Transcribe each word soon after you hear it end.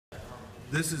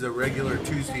This is a regular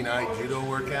Tuesday night judo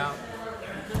workout,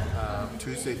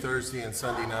 Tuesday, Thursday, and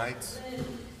Sunday nights.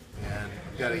 And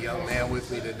I've got a young man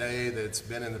with me today that's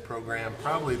been in the program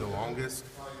probably the longest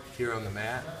here on the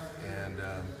mat. And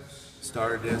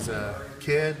started as a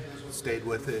kid, stayed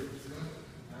with it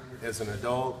as an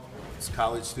adult. He's a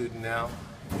college student now.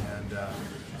 And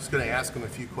just going to ask him a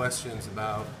few questions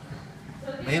about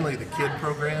mainly the kid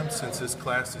program, since this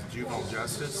class is juvenile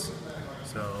justice.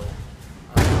 So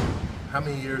how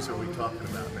many years are we talking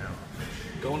about now?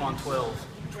 Going on 12.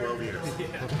 12 years.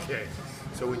 Yeah. Okay.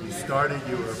 So when you started,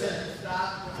 you were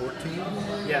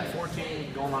 14? Yeah,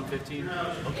 14, going on 15.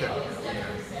 Okay.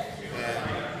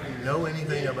 And you know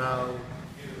anything about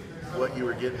what you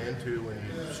were getting into when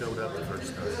you showed up the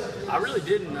first time? I really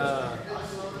didn't. The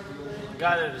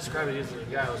guy that described it, he was the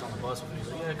guy who was on the bus with me. He's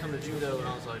like, yeah, come to judo. And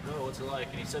I was like, oh, what's it like?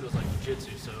 And he said it was like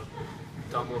jiu-jitsu. So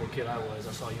dumb little kid I was,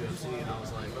 I saw UFC and I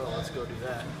was like, oh, let's go do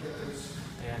that.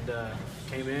 And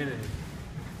came in and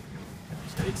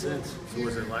stayed since. So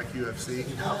was it like UFC?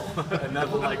 No,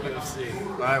 nothing like UFC.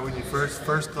 All right, when you first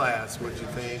class, what'd you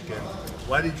think, and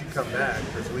why did you come back?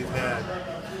 Because we've had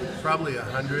probably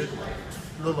 100,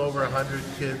 a little over 100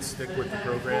 kids stick with the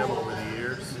program over the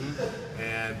years,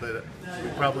 but we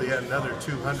probably had another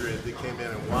 200 that came in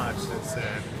and watched and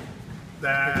said,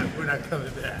 nah, we're not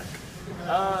coming back.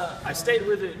 I stayed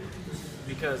with it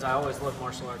because I always loved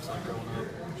martial arts, like growing up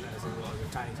as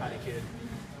a tiny kid,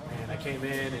 and I came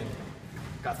in and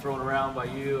got thrown around by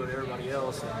you and everybody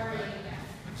else, and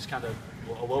it just kind of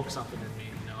awoke something in me.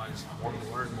 You know, I just wanted to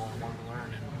learn more and wanted to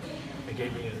learn, and it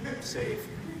gave me a safe,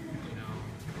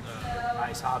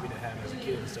 nice hobby to have as a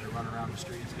kid instead of running around the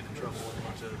streets, getting in trouble with a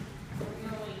bunch of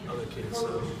other kids.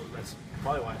 So that's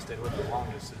probably why I stayed with it the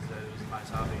longest, is that it was a nice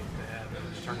hobby to have,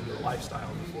 and it turned into a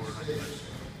lifestyle before I did it.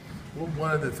 Well,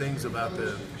 one of the things about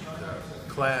the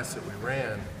class that we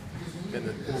ran, and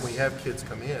when we have kids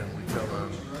come in, we tell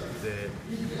them that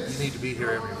you need to be here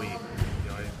every week. You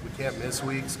know, we can't miss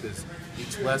weeks because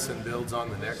each lesson builds on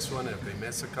the next one. And if they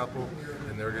miss a couple,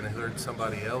 then they're going to hurt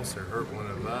somebody else or hurt one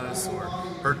of us or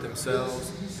hurt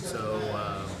themselves. So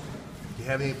do you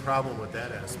have any problem with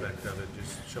that aspect of it,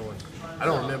 just showing? I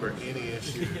don't remember any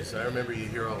issues. I remember you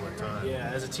here all the time.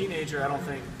 Yeah, as a teenager, I don't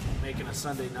think making a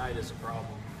Sunday night is a problem.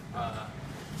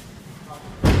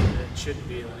 It shouldn't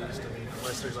be, at least. I mean,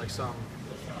 unless there's like some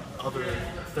other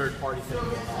third-party thing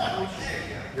going on, like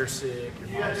you're sick,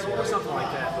 your mom's sick, or something like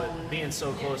that. But being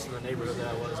so close to the neighborhood that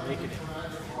I was, making it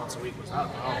once a week was not a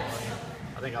problem. I mean,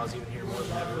 I think I was even here more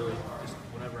than ever, really. Just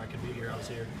whenever I could be here, I was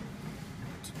here.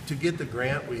 To get the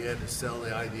grant, we had to sell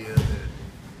the idea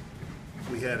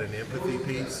that we had an empathy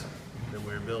piece, that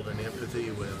we were building empathy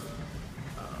with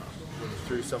when you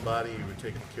threw somebody, you were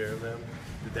taking care of them.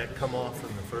 Did that come off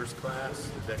in the first class?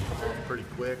 Did that come off pretty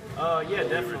quick? Yeah,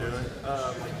 definitely.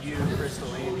 Like you,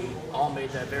 Crystal, Andy, all made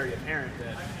that very apparent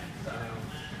that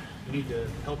you need to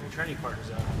help your training partners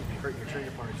out. If you hurt your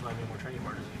training partners, you might be more training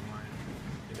partners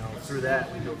anymore. And, through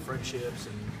that, we build friendships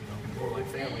and more like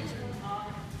families,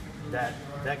 and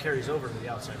that carries over to the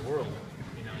outside world.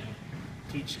 You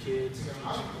teach kids and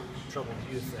teach troubled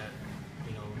youth that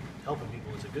helping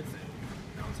people is a good thing.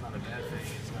 It's not a bad thing.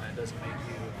 It doesn't make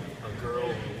you a girl or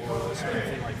a woman or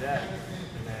anything like that,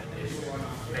 and that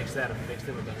it makes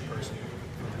them a better person.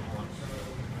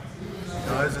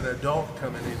 Now, as an adult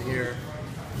coming in here,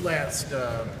 last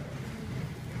I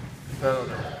don't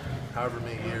know, however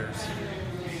many years,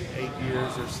 8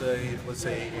 years or say, let's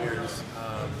say 8 years,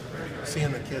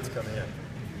 seeing the kids come in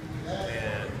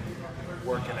and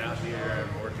working out here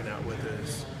and working out with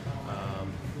us.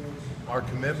 Our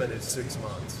commitment is 6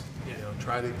 months.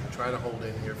 Try to hold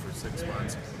in here for 6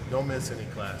 months. Don't miss any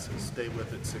classes. Stay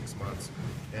with it 6 months,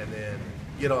 and then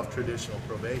get off traditional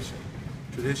probation.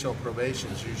 Traditional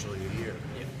probation is usually a year,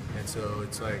 and so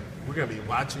it's like we're going to be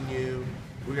watching you.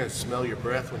 We're going to smell your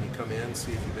breath when you come in,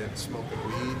 see if you've been smoking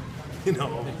weed.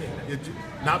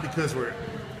 Not because we're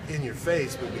in your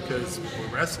face, but because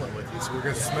we're wrestling with you, so we're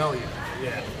going to smell you.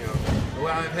 Yeah. Well,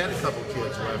 I've had a couple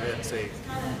kids where I've had to say,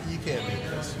 you can't do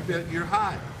this. You're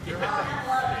high. You're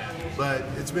high. But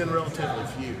it's been relatively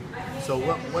few. So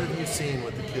what have you seen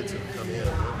with the kids that have come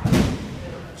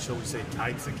in? Shall we say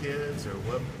types of kids, or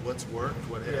what's worked?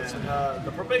 What has?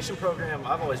 The probation program,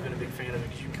 I've always been a big fan of it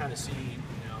because you can kind of see,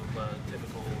 the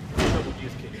typical troubled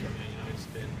youth kid come in. It's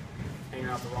been hanging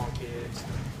out with the wrong kids.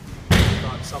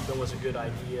 Thought something was a good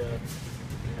idea.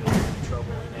 In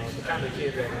trouble. The kind of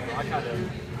kid that I kind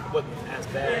of wasn't as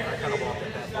bad. I kind of walked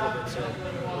that path a little bit. So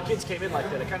when kids came in like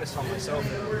that, I kind of saw myself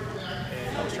there,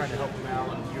 and I was trying to help them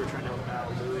out, and you were trying to help them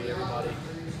out, Louie, everybody.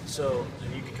 So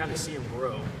you can kind of see them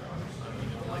grow.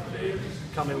 Like they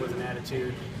come in with an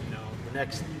attitude,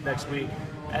 the next week,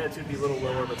 attitude would be a little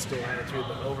lower, but still attitude.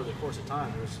 But over the course of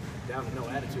time, there was down to no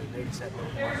attitude, and they just had no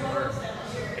learn.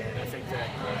 And I think that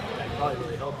probably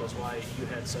really helped us why you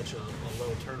had such a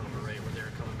low turnover rate where they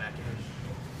were coming back in,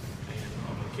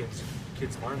 and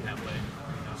kids learn that way.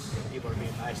 People are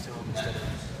being nice to them instead of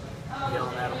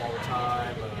yelling at them all the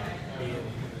time,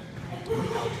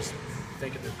 just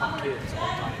thinking they're kids all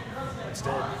the time.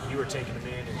 Instead, you were taking them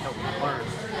in and helping them learn,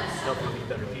 helping them be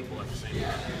better people at the same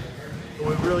time.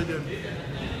 We really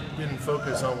didn't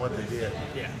focus on what they did.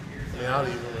 Yeah. I mean, I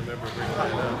don't even remember bringing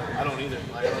that up. I don't either.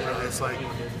 It's like,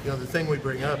 the thing we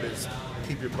bring up is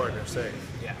keep your partner safe.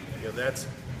 Yeah. That's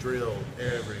drilled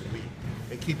every week,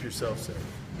 and keep yourself safe.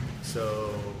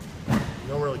 So you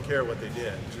don't really care what they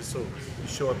did, just so you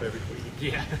show up every week.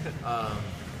 Yeah.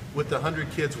 With the 100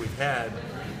 kids we've had,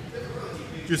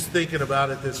 just thinking about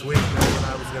it this week when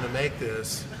I was going to make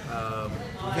this,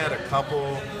 we've had a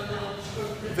couple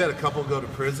go to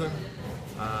prison.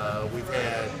 We've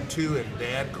had 2 in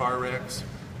bad car wrecks.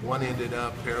 One ended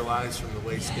up paralyzed from the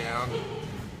waist down.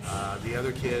 The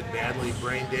other kid badly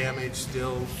brain damaged,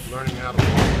 still learning how to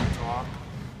walk and talk.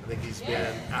 I think he's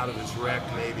been out of his wreck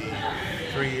maybe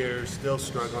 3 years, still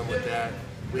struggling with that.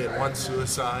 We had 1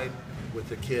 suicide with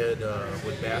a kid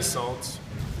with bath salts,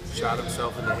 shot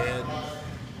himself in the head.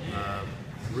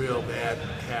 Real bad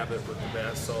habit with the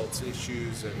bath salts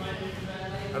issues, and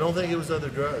I don't think it was other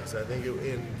drugs. I think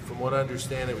from what I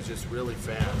understand, it was just really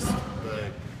fast.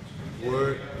 But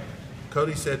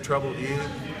Coty said troubled youth.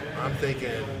 I'm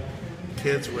thinking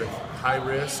kids with high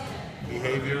risk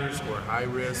behaviors or high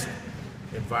risk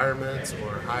environments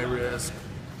or high risk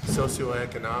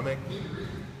socioeconomic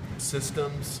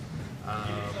systems.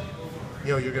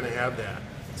 You're going to have that.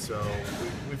 So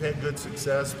we've had good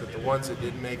success, but the ones that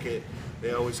didn't make it,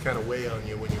 they always kind of weigh on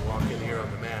you when you walk in here on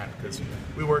the mat, because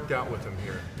we worked out with them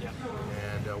here. Yeah.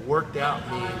 And worked out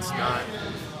means not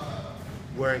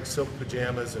wearing silk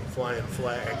pajamas and flying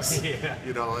flags. Yeah.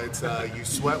 It's you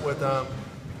sweat with them,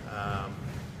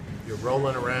 you're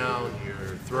rolling around,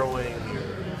 you're throwing, you're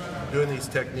doing these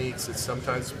techniques that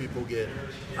sometimes people get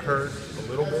hurt a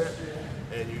little bit,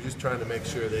 and you're just trying to make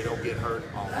sure they don't get hurt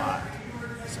a lot.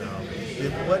 So,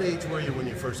 what age were you when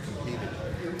you first competed?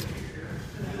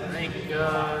 I think it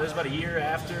was about a year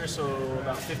after, so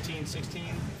about 15 and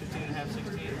a half,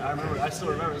 16. I still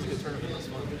remember, it was a good tournament. It was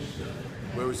fun.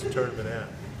 Where was the tournament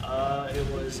at? It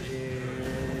was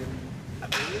in, I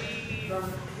believe,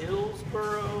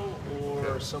 Hillsboro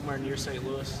or somewhere near St.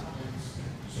 Louis.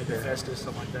 Maybe Festus,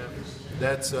 something like that.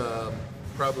 That's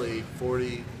probably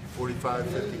 40, 45,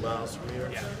 50 miles from here?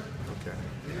 Yeah. Okay.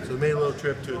 So we made a little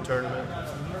trip to a tournament.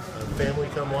 Family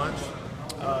come watch?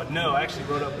 No, I actually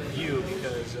rode up with you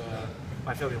because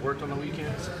my family worked on the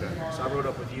weekends. Okay. So I rode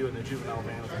up with you in the juvenile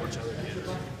van with a bunch of other kids.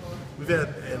 We've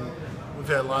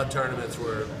had a lot of tournaments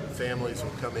where families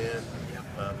will come in,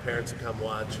 parents will come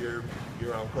watch. Your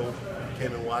uncle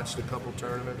came and watched a couple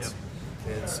tournaments.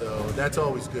 Yep. And so that's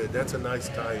always good. That's a nice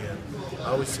tie-in.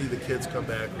 I always see the kids come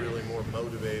back really more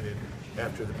motivated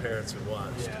after the parents have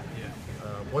watched. Yeah.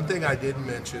 One thing I didn't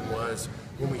mention was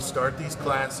when we start these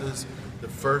classes, the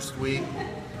first week,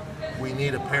 we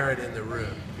need a parent in the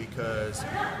room because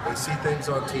they see things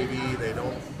on TV, they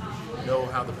don't know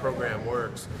how the program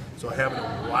works. So having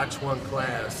them watch one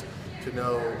class to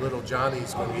know little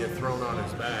Johnny's going to get thrown on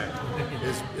his back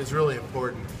is really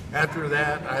important. After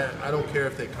that, I don't care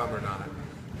if they come or not,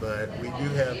 but we do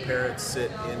have parents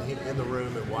sit in the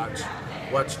room and watch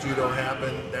judo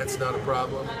happen. That's not a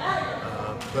problem,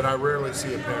 but I rarely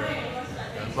see a parent.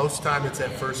 Most of the time it's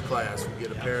that first class. We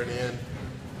get a parent in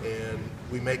and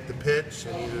we make the pitch,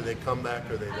 and either they come back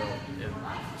or they don't.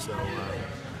 So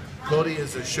Coty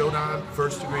is a Shodan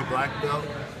first-degree black belt.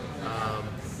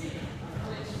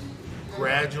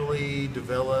 Gradually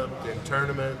developed in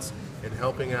tournaments and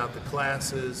helping out the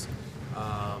classes,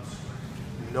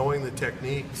 knowing the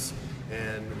techniques,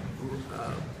 and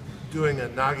doing a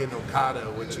Nage no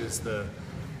Kata, which is the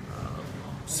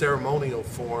ceremonial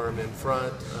form in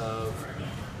front of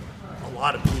a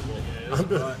lot of people.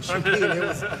 I mean,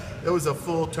 it was a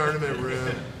full tournament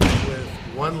room with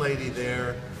one lady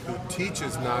there who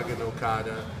teaches Nage no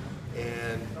Kata,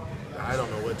 and I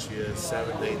don't know what she is,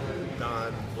 7th, 8th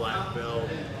Dan black belt,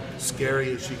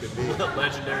 scary as she could be.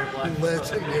 Legendary black belt.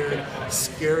 Legendary,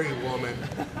 scary woman.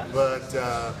 But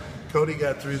Coty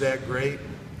got through that great,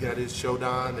 got his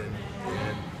Shodan, and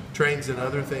trains in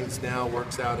other things now,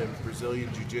 works out in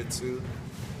Brazilian Jiu-Jitsu,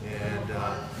 and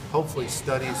hopefully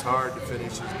studies hard to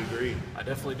finish his degree. I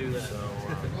definitely do that.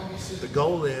 So the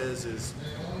goal is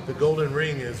the golden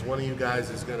ring is one of you guys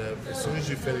is gonna, as soon as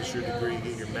you finish your degree,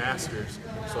 get your master's,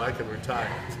 so I can retire.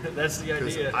 That's the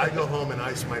idea. I go home and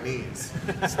ice my knees,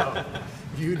 so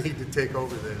you need to take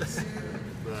over this.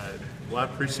 But well, I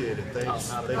appreciate it.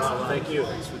 Thanks. Not a Thanks a problem. lot. Thank you.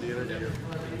 Thanks for the interview.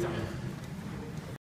 Anytime.